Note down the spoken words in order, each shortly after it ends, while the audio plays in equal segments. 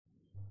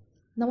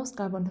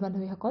নমস্কাৰ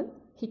বন্ধু-বান্ধৱীসকল,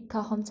 শিক্ষা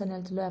অসম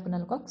চেনেলটোলৈ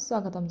আপোনালোকক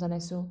স্বাগতম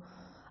জনাইছো।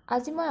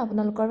 আজি মই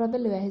আপোনালোকৰ বাবে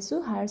লৈ আহিছো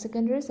হায়াৰ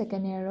সেকেন্ডাৰী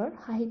সেকেন্ড ইয়াৰৰ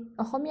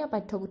অসমীয়া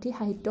পাঠ্যপুথি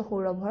সাহিত্য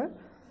সৌৰভৰ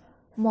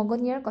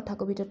মগনিয়াৰ কথা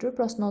কবিতাটোৰ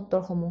প্ৰশ্ন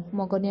উত্তৰসমূহ।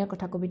 মগনিয়াৰ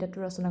কথা কবিতাটো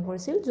ৰচনা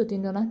কৰিছিল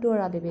যতীন্দ্ৰনাথ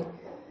দুৱৰাদেৱে।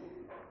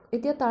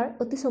 এতিয়া তাৰ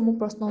অতি চমু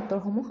প্ৰশ্ন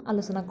উত্তৰসমূহ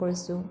আলোচনা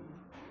কৰিছো।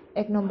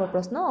 ১ নম্বৰ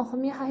প্ৰশ্ন,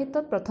 অসমীয়া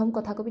সাহিত্যত প্ৰথম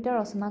কথা কবিতা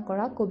ৰচনা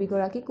কৰা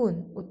কবিগৰাকী কোন?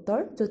 উত্তৰ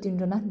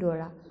যতীন্দ্ৰনাথ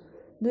দুৱৰা।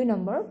 ২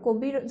 নম্বৰ,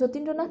 কবি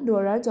যতীন্দ্ৰনাথ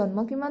দুৱৰাৰ জন্ম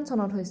কিমান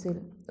চনত হৈছিল?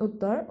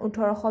 উত্তৰ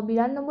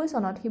 ১৮৯২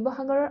 চনত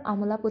শিৱসাগৰৰ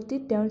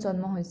আমোলাপট্টিত তেওঁৰ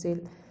জন্ম হৈছিল।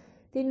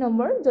 ৩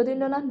 নম্বৰ,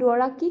 যতীন্দ্ৰনাথ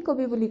দুৱৰা কি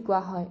কবি বুলি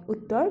কোৱা হয়?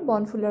 উত্তৰ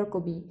বনফুলৰ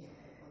কবি।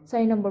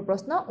 ৪ নম্বৰ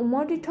প্ৰশ্ন,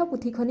 উমৰ তীৰ্থ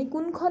পুথিখনি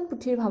কোনখন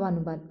পুথিৰ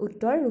ভাৱানুবাদ?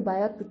 উত্তৰ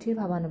ৰুবায়ত পুথিৰ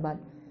ভাৱানুবাদ।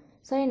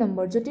 ৪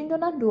 নম্বৰ,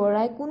 যতীন্দ্ৰনাথ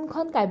দুৱৰাই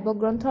কোনখন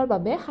কাব্যগ্ৰন্থৰ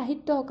বাবে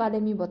সাহিত্য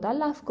অকাডেমী বঁটা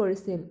লাভ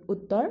কৰিছিল?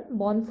 উত্তৰ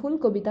বনফুল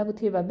কবিতা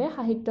পুথিৰ বাবে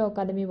সাহিত্য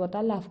অকাডেমী বঁটা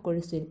লাভ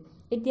কৰিছিল।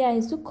 এতিয়া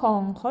আহিছো খ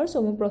অংশৰ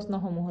চমু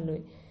প্ৰশ্নসমূহলৈ।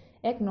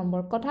 ১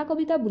 নম্বৰ, কথা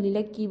কবিতা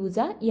বুলিলে কি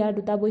বুজা? ইয়াৰ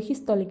দুটা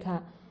বৈশিষ্ট্য লিখা।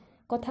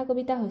 কথা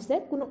কবিতা হৈছে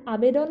কোনো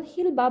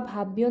আবেদনশীল বা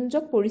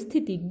ভাৱব্যঞ্জক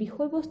পৰিস্থিতিক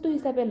বিষয়বস্তু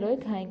হিচাপে লৈ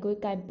ঘাইকৈ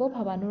কাব্য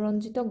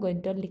ভাৱানুৰঞ্জিত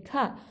গদ্যত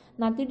লিখা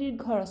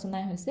নাতিদীৰ্ঘ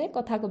ৰচনাই হৈছে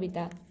কথা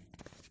কবিতা।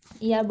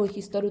 ইয়াৰ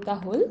বৈশিষ্ট্য দুটা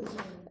হ'ল: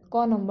 ক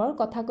নম্বৰ,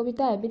 কথা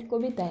কবিতা এবিধ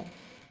কবিতাই,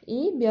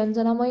 ই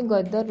ব্যঞ্জনাময়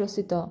গদ্যত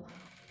ৰচিত।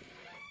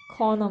 খ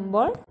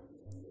নম্বৰ,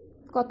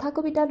 কথা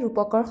কবিতাত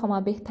ৰূপকৰ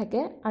সমাৱেশ থাকে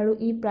আৰু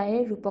ই প্ৰায়ে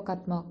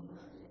ৰূপকাত্মক।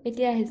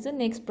 এতিয়া আহিছোঁ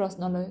নেক্সট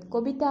প্ৰশ্নলৈ।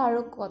 কবিতা আৰু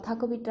কথা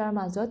কবিতাৰ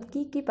মাজত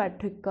কি কি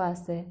পাৰ্থক্য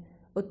আছে?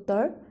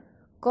 উত্তৰ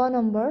ক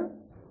নম্বৰ,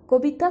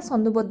 কবিতা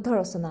ছন্দবদ্ধ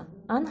ৰচনা,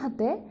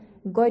 আনহাতে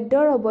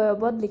গদ্যৰ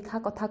অৱয়ৱত লিখা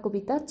কথা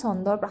কবিতাত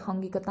ছন্দৰ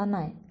প্ৰাসংগিকতা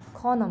নাই। খ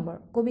নম্বৰ,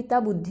 কবিতা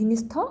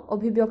বুদ্ধিনিষ্ঠ,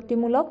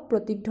 অভিব্যক্তিমূলক,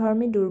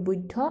 প্ৰতীকধৰ্মী,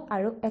 দুৰ্বোধ্য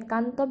আৰু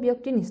একান্ত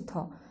ব্যক্তিনিষ্ঠ,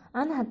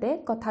 আনহাতে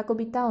কথা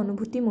কবিতা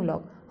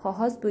অনুভূতিমূলক,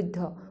 সহজবোধ্য,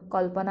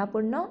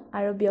 কল্পনাপূৰ্ণ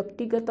আৰু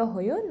ব্যক্তিগত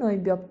হৈও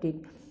নৈব্যক্তিক।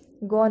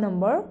 গ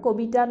নম্বৰ,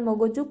 কবিতাত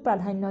মগজুক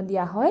প্ৰাধান্য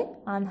দিয়া হয়,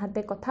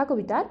 আনহাতে কথা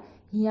কবিতাত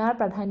হিয়াৰ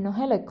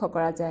প্ৰাধান্যহে লক্ষ্য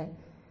কৰা যায়।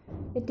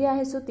 এতিয়া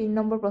আহিছোঁ ৩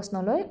 নম্বৰ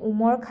প্ৰশ্নলৈ।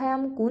 উমৰ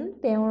খায়াম কোন?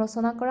 তেওঁ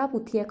ৰচনা কৰা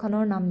পুথি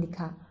এখনৰ নাম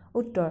লিখা।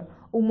 উত্তৰ,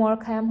 উমৰ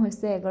খায়াম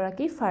হৈছে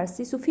এগৰাকী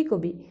ফাৰ্চী চুফী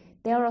কবি।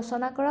 তেওঁ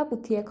ৰচনা কৰা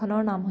পুথি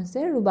এখনৰ নাম হৈছে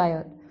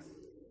ৰুবায়ত।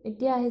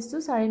 এতিয়া আহিছোঁ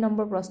 ৪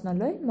 নম্বৰ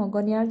প্ৰশ্নলৈ।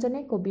 মগনিয়াৰজনে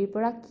কবিৰ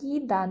পৰা কি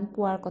দান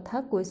পোৱাৰ কথা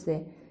কৈছে?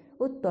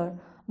 উত্তৰ,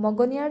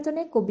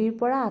 মগনিয়াৰজনে কবিৰ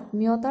পৰা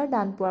আত্মীয়তাৰ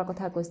দান পোৱাৰ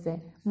কথা কৈছে।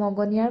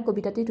 মগনিয়াৰ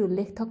কবিতাটিত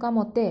উল্লেখ থকা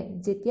মতে,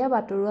 যেতিয়া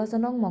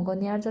বাটৰুৱাজনক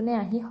মগনিয়াৰজনে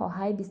আহি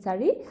সহায়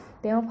বিচাৰি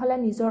তেওঁৰ ফালে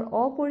নিজৰ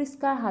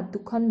অপৰিষ্কাৰ হাত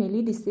দুখন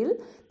মেলি দিছিল,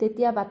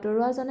 তেতিয়া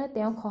বাটৰুৱাজনে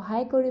তেওঁক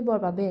সহায় কৰিবৰ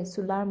বাবে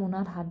চোলাৰ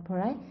মোনাত হাত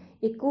ভৰাই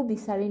একো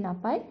বিচাৰি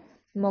নাপাই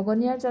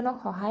মগনিয়াৰজনক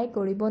সহায়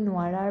কৰিব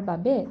নোৱাৰাৰ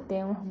বাবে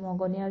তেওঁ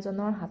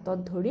মগনিয়াৰজনৰ হাতত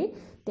ধৰি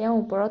তেওঁৰ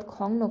ওপৰত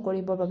খং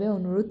নকৰিবৰ বাবে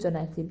অনুৰোধ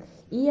জনাইছিল।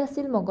 ই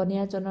আছিল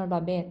মগনিয়াৰজনৰ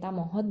বাবে এটা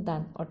মহৎ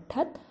দান,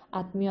 অৰ্থাৎ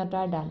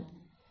আত্মীয়তাৰ দান।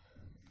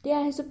 এতিয়া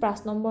আহিছোঁ ৫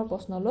 নম্বৰ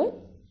প্ৰশ্নলৈ।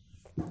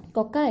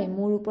 ককাই,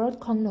 মোৰ ওপৰত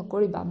খং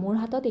নকৰিবা, মোৰ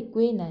হাতত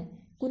একোৱেই নাই।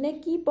 কোনে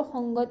কি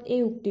প্ৰসংগত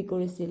এই উক্তি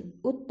কৰিছিল?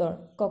 উত্তৰ,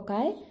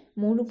 ককাই,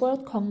 মোৰ ওপৰত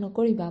খং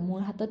নকৰিবা,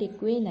 মোৰ হাতত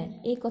একোৱেই নাই।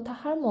 এই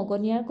কথাষাৰ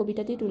মগনিয়াৰ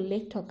কবিতাটিত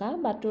উল্লেখ থকা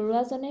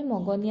বাটৰুৱাজনে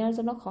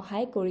মগনিয়াৰজনক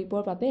সহায়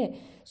কৰিবৰ বাবে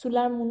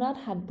চোলাৰ মোনাত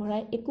হাত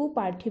ভৰাই একো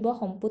পাৰ্থিৱ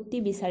সম্পত্তি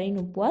বিচাৰি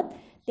নোপোৱাত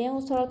তেওঁৰ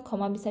ওচৰত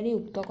ক্ষমা বিচাৰি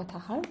উক্ত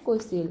কথাষাৰ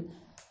কৈছিল।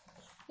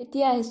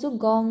 এতিয়া আহিছোঁ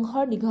গ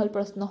অংশৰ দীঘল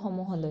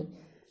প্ৰশ্নসমূহলৈ।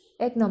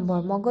 ১ নম্বৰ,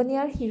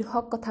 মগনিয়াৰ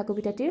শীৰ্ষক কথা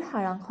কবিতাটিৰ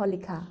সাৰাংশ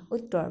লিখা।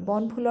 উত্তৰ,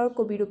 বনফুলৰ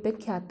কবিৰূপে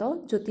খ্যাত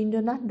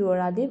যতীন্দ্ৰনাথ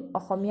দুৱৰাদেৱ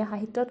অসমীয়া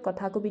সাহিত্যত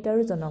কথা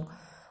কবিতাৰো জনক।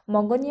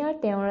 মগনিয়াৰ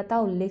তেওঁৰ এটা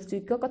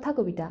উল্লেখযোগ্য কথা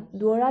কবিতা।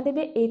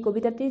 দুৱৰাদেৱে এই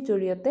কবিতাটিৰ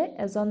জৰিয়তে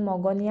এজন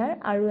মগনিয়াৰ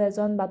আৰু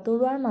এজন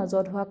বাটৰুৱাৰ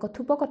মাজত হোৱা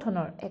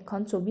কথোপকথনৰ এখন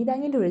ছবি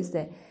দাঙি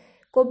ধৰিছে।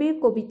 কবিৰ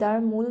কবিতাৰ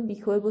মূল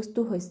বিষয়বস্তু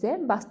হৈছে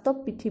বাস্তৱ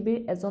পৃথিৱীৰ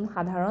এজন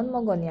সাধাৰণ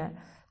মগনিয়াৰ।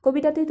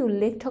 কবিতাটিত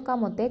উল্লেখ থকা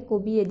মতে,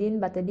 কবি এদিন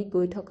বাটেদি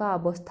গৈ থকা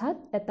অৱস্থাত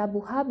এটা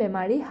বুঢ়া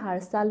বেমাৰী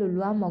হাড়ছাল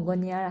ওলোৱা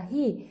মগনিয়াৰ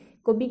আহি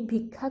কবিক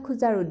ভিক্ষা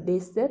খোজাৰ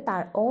উদ্দেশ্যে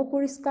তাৰ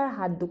অপৰিষ্কাৰ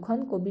হাত দুখন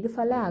কবিৰ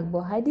ফালে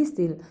আগবঢ়াই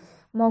দিছিল।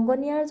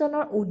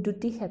 মগনিয়াৰজনৰ ওঠ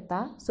দুটি শেঁতা,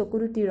 চকু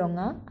দুটি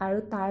ৰঙা আৰু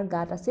তাৰ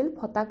গাত আছিল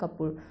ফটা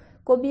কাপোৰ।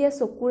 কবিয়ে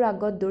চকুৰ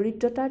আগত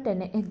দৰিদ্ৰতাৰ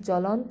তেনে এক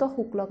জ্বলন্ত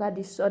শোক লগা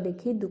দৃশ্য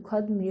দেখি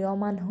দুখত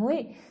ম্ৰিয়মান হৈ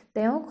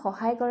তেওঁক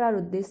সহায় কৰাৰ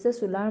উদ্দেশ্যে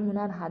চোলাৰ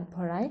মোনাত হাত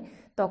ভৰাই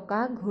টকা,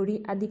 ঘড়ী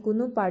আদি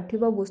কোনো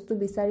পাৰ্থিৱ বস্তু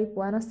বিচাৰি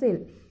পোৱা নাছিল।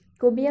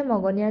 কবিয়ে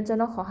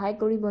মগনিয়াৰজনক সহায়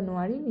কৰিব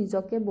নোৱাৰি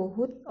নিজকে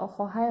বহুত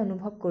অসহায়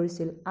অনুভৱ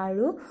কৰিছিল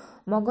আৰু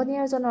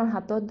মগনিয়াৰজনৰ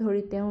হাতত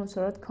ধৰি তেওঁৰ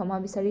ওচৰত ক্ষমা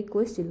বিচাৰি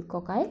কৈছিল,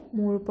 ককাই,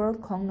 মোৰ ওপৰত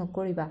খং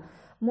নকৰিবা,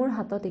 মোৰ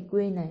হাতত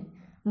একোৱেই নাই।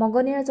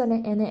 মগনিয়াৰজনে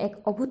এনে এক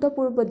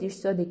অভূতপূৰ্ব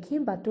দৃশ্য দেখি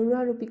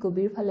বাটৰুৱাৰূপী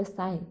কবিৰ ফালে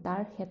চাই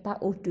তাৰ শেঁতা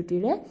ওঠ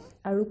দুটিৰে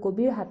আৰু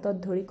কবিৰ হাতত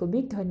ধৰি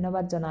কবিক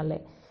ধন্যবাদ জনালে।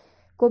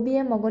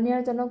 কবিয়ে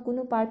মগনিয়াৰজনক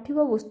কোনো পাৰ্থিৱ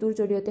বস্তুৰ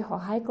জৰিয়তে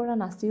সহায় কৰা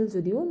নাছিল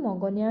যদিও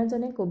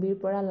মগনিয়াৰজনে কবিৰ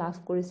পৰা লাভ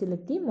কৰিছিল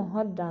এটি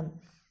মহৎ দান,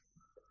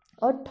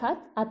 অৰ্থাৎ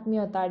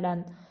আত্মীয়তাৰ দান।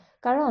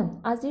 কাৰণ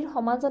আজিৰ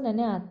সমাজত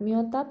এনে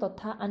আত্মীয়তা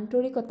তথা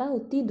আন্তৰিকতা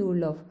অতি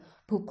দুৰ্লভ।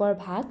 ভোকৰ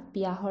ভাত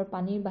পিয়াহৰ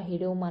পানীৰ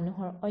বাহিৰেও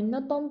মানুহৰ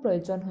অন্যতম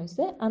প্ৰয়োজন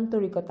হৈছে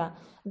আন্তৰিকতা,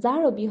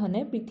 যাৰ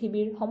অবিহনে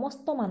পৃথিৱীৰ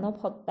সমস্ত মানৱ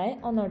সত্তাই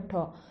অনৰ্থ।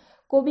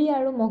 কবি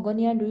আৰু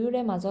মগনিয়াৰ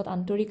দুয়োৰে মাজত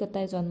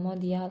আন্তৰিকতাই জন্ম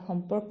দিয়া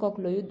সম্পৰ্কক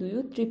লৈও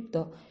দুয়ো তৃপ্ত।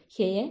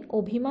 সেয়ে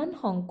অভিমান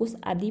সংকোচ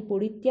আদি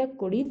পৰিত্যাগ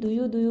কৰি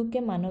দুয়োকে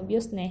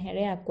মানৱীয়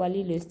স্নেহেৰে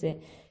আঁকোৱালি লৈছে।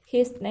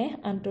 সেই স্নেহ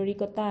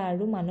আন্তৰিকতা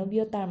আৰু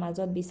মানৱীয়তাৰ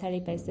মাজত বিচাৰি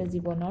পাইছে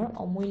জীৱনৰ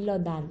অমূল্য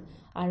দান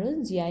আৰু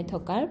জীয়াই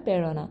থকাৰ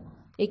প্ৰেৰণা।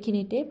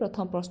 এইখিনিতে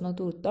প্ৰথম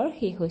প্ৰশ্নটোৰ উত্তৰ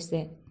শেষ হৈছে।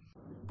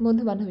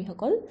 বন্ধু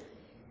বান্ধৱীসকল,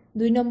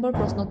 2 নম্বৰ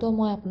প্ৰশ্নটো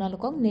মই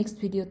আপোনালোকক নেক্সট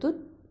ভিডিঅ'টোত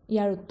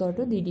ইয়াৰ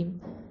উত্তৰটো দি দিম।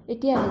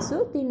 এতিয়া আহিছোঁ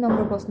 3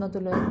 নম্বৰ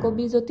প্ৰশ্নটোলৈ।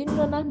 কবি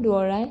যতীন্দ্ৰনাথ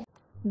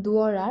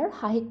দুৱৰাৰ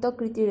সাহিত্য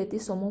কৃতিৰ এটি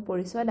চমু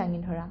পৰিচয় দাঙি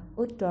ধৰা।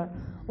 উত্তৰ: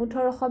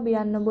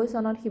 1892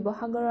 চনত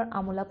শিৱসাগৰৰ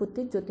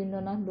আমোলাপট্টিত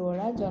যতীন্দ্ৰনাথ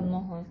দুৱৰাৰ জন্ম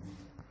হয়।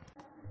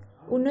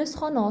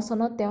 1909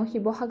 চনত তেওঁ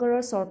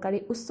শিৱসাগৰৰ চৰকাৰী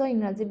উচ্চ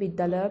ইংৰাজী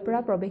বিদ্যালয়ৰ পৰা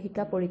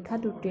প্ৰৱেশিকা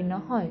পৰীক্ষাত উত্তীৰ্ণ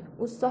হয়।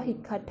 উচ্চ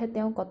শিক্ষাৰ্থে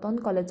তেওঁ কটন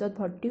কলেজত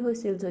ভৰ্তি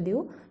হৈছিল যদিও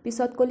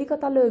পিছত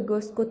কলিকতালৈ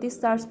গৈ স্কটিছ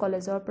চাৰ্চ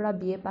কলেজৰ পৰা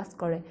BA পাছ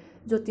কৰে।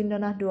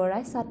 যতীন্দ্ৰনাথ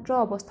দুৱৰাই ছাত্ৰ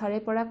অৱস্থাৰে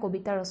পৰা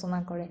কবিতা ৰচনা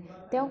কৰে।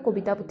 তেওঁ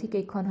কবিতা পুথি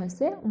কেইখন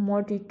হৈছে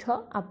উমৰ তীৰ্থ,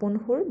 আপোন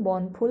সুৰ,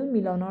 বনফুল,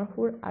 মিলনৰ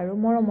সুৰ আৰু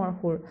মৰমৰ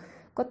সুৰ।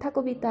 কথা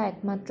কবিতা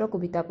একমাত্ৰ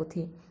কবিতা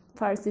পুথি।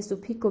 ফাৰ্চী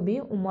চুফী কবি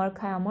উমৰ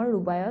খায়ামৰ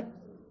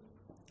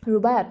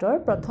ৰুবায়াতৰ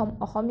প্ৰথম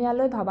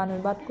অসমীয়ালৈ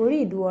ভাৱানুবাদ কৰি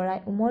দুৱৰাই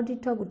উমৰ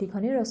তীৰ্থ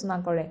পুথিখনি ৰচনা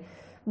কৰে।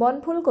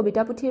 বনফুল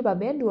কবিতা পুথিৰ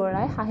বাবে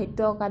দুৱৰাই সাহিত্য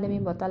অকাডেমী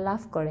বঁটা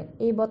লাভ কৰে।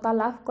 এই বঁটা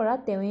লাভ কৰা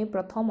তেওঁৱেই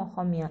প্ৰথম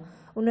অসমীয়া।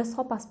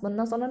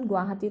 1955 চনত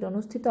গুৱাহাটীত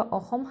অনুষ্ঠিত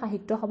অসম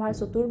সাহিত্য সভাৰ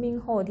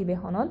 ৪ৰ্থ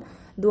অধিৱেশনত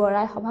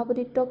দুৱৰাই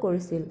সভাপতিত্ব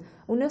কৰিছিল।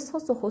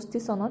 1964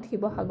 চনত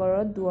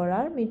শিৱসাগৰত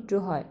দুৱৰাৰ মৃত্যু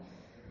হয়।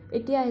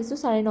 এতিয়া আহিছোঁ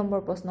 4 নম্বৰ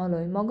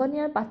প্ৰশ্নলৈ।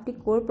 মগনিয়াৰ পাঠটি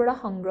ক'ৰ পৰা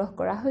সংগ্ৰহ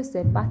কৰা হৈছে?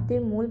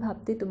 পাঠটিৰ মূল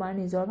ভাৱটি তোমাৰ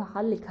নিজৰ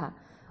ভাষাত লিখা।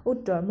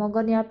 উত্তৰ: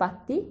 মগনিয়াৰ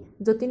পাঠটি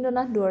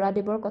যতীন্দ্ৰনাথ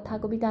দুৱৰাদেৱৰ কথা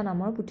কবিতা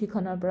নামৰ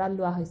পুথিখনৰ পৰা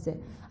লোৱা হৈছে।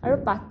 আৰু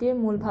পাঠটিৰ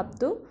মূল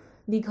ভাৱটো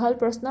দীঘল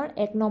প্ৰশ্নৰ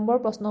 1 নম্বৰ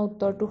প্ৰশ্নৰ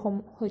উত্তৰটোৰ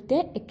সৈতে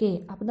একেই।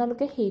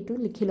 আপোনালোকে সেইটো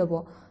লিখি ল'ব।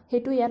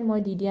 সেইটো ইয়াত মই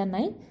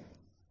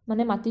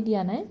মাতি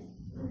দিয়া নাই,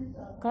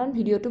 কাৰণ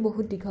ভিডিঅ'টো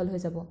বহুত দীঘল হৈ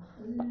যাব।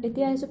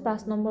 এতিয়া আহিছোঁ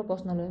 5 নম্বৰ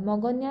প্ৰশ্নলৈ।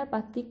 মগনিয়াৰ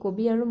পাঠটি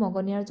কবি আৰু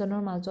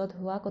মগনিয়াৰজনৰ মাজত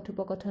হোৱা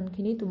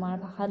কথোপকথনখিনি তোমাৰ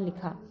ভাষাত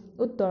লিখা।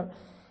 উত্তৰ: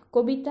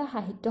 কবিতা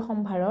সাহিত্য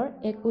সম্ভাৰৰ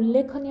এক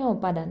উল্লেখনীয়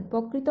উপাদান।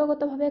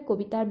 প্ৰকৃতগতভাৱে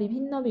কবিতাৰ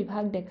বিভিন্ন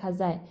বিভাগ দেখা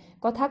যায়।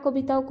 কথা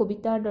কবিতাও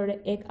কবিতাৰ দৰে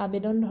এক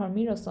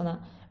আবেদনধৰ্মী ৰচনা।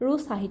 ৰুছ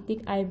সাহিত্যিক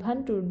আইভান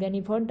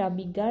তুৰ্গেনিভৰ দ্য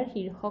বিগাৰ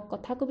শীৰ্ষক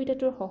কথা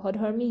কবিতাটোৰ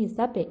সহধৰ্মী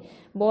হিচাপে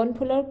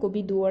বনফুলৰ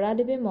কবি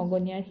দুৱৰাদেৱে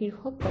মগনিয়াৰ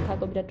শীৰ্ষক কথা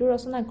কবিতাটো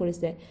ৰচনা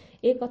কৰিছে।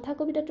 এই কথা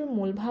কবিতাটোৰ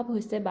মূল ভাৱ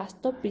হৈছে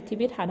বাস্তৱ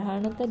পৃথিৱীত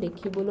সাধাৰণতে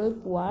দেখিবলৈ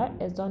পোৱাৰ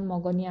এজন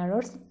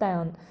মগনিয়াৰৰ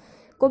চিত্ৰায়ন।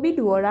 কবি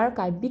দুৱৰাৰ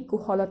কাব্যিক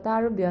কুশলতা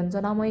আৰু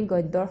ব্যঞ্জনাময়ী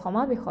গদ্যৰ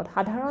সমাৱেশত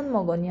সাধাৰণ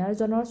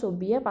মগনিয়াৰজনৰ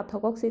ছবিয়ে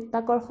পাঠকক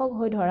চিত্তাকৰ্ষক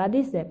হৈ ধৰা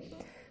দিছে।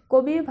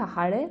 কবিৰ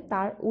ভাষাৰে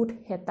তাৰ ওঠ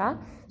হেতা,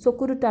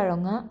 চকু দুটা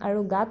ৰঙা আৰু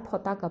গাত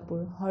ফটা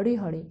কাপোৰ। হৰি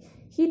হৰি,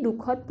 সি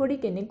দুখত পৰি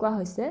কেনেকুৱা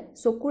হৈছে,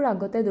 চকুৰ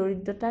আগতে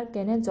দৰিদ্ৰতাৰ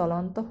কেনে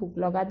জ্বলন্ত শোক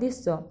লগা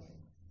দৃশ্য।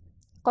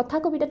 কথা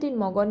কবিতাটিত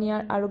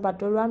মগনিয়াৰ আৰু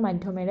বাটৰুৱাৰ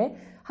মাধ্যমেৰে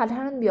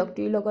সাধাৰণ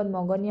ব্যক্তিৰ লগত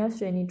মগনিয়াৰ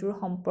শ্ৰেণীটোৰ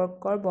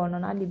সম্পৰ্কৰ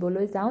বৰ্ণনা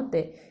দিবলৈ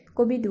যাওঁতে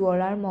কবি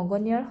দুৱৰাৰ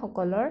মগনিয়াৰ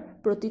সকলৰ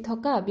প্ৰতি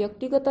থকা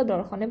ব্যক্তিগত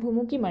দৰ্শনে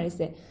ভুমুকি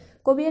মাৰিছে।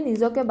 কবিয়ে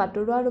নিজকে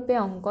বাটৰুৱা ৰূপে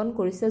অংকন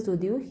কৰিছে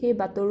যদিও সেই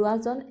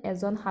বাটৰুৱাজন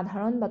এজন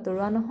সাধাৰণ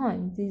বাটৰুৱা নহয়,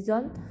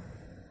 যিজন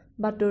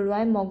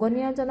বাটৰুৱাই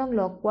মগনিয়াৰজনক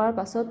লগ পোৱাৰ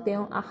পাছত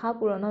তেওঁ আশা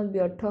পূৰণত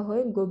ব্যৰ্থ হৈ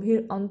গভীৰ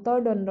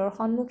অন্তৰ্দ্বন্দ্বৰ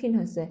সন্মুখীন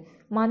হৈছে।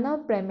 মানৱ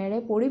প্ৰেমেৰে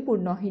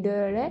পৰিপূৰ্ণ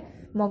হৃদয়েৰে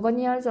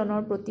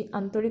মগনিয়াৰজনৰ প্ৰতি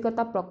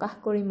আন্তৰিকতা প্ৰকাশ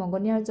কৰি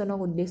মগনিয়াৰজনক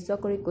উদ্দেশ্য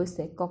কৰি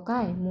কৈছে,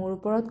 ককাই, মোৰ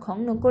ওপৰত খং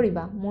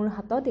নকৰিবা, মোৰ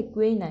হাতত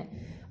একোৱেই নাই।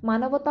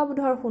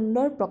 মানৱতাবোধৰ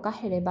সুন্দৰ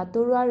প্ৰকাশেৰে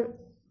বাটৰুৱাৰ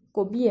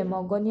কবিয়ে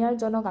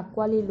মগনিয়াৰজনক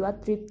আঁকোৱালি লোৱাত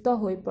তৃপ্ত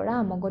হৈ পৰা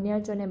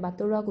মগনিয়াৰজনে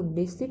বাটৰুৱাক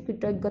উদ্দেশ্যি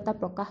কৃতজ্ঞতা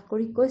প্ৰকাশ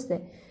কৰি কৈছে,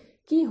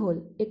 কি হ'ল?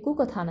 একো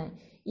কথা নাই।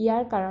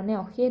 ইয়াৰ কাৰণে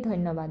অশেষ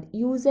ধন্যবাদ।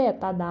 ইও যে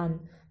এটা দান।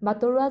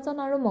 বাটৰুৱাজন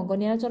আৰু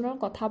মগনিয়াৰজনৰ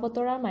কথা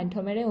বতৰাৰ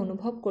মাধ্যমেৰে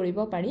অনুভৱ কৰিব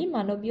পাৰি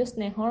মানৱীয়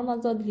স্নেহৰ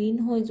মাজত লীন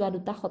হৈ যোৱা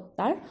দুটা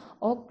সত্তাৰ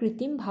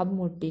অকৃত্ৰিম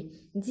ভাৱমূৰ্তি,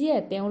 যিয়ে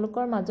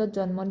তেওঁলোকৰ মাজত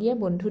জন্ম দিয়ে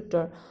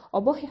বন্ধুত্বৰ।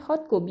 অৱশেষত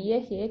কবিয়ে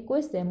সেয়ে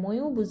কৈছে,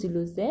 ময়ো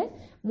বুজিলোঁ যে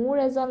মোৰ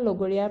এজন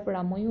লগৰীয়াৰ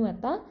পৰা ময়ো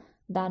এটা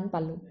দান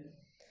পালোঁ।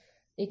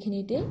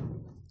 এইখিনিতে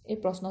এই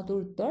প্ৰশ্নটোৰ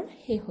উত্তৰ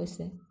শেষ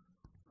হৈছে।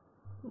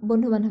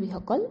 বন্ধু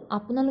বান্ধৱীসকল,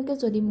 আপোনালোকে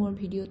যদি মোৰ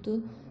ভিডিঅ'টো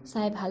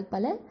চাই ভাল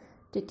পালে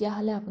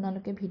তেতিয়াহ'লে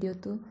আপোনালোকে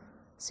ভিডিঅ'টো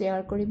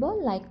শ্বেয়াৰ কৰিব,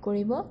 লাইক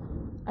কৰিব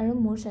আৰু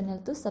মোৰ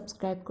চেনেলটো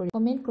ছাবস্ক্ৰাইব কৰিব,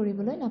 কমেণ্ট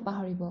কৰিবলৈ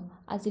নাপাহৰিব।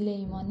 আজিলৈ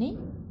ইমানেই।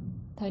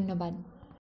 ধন্যবাদ।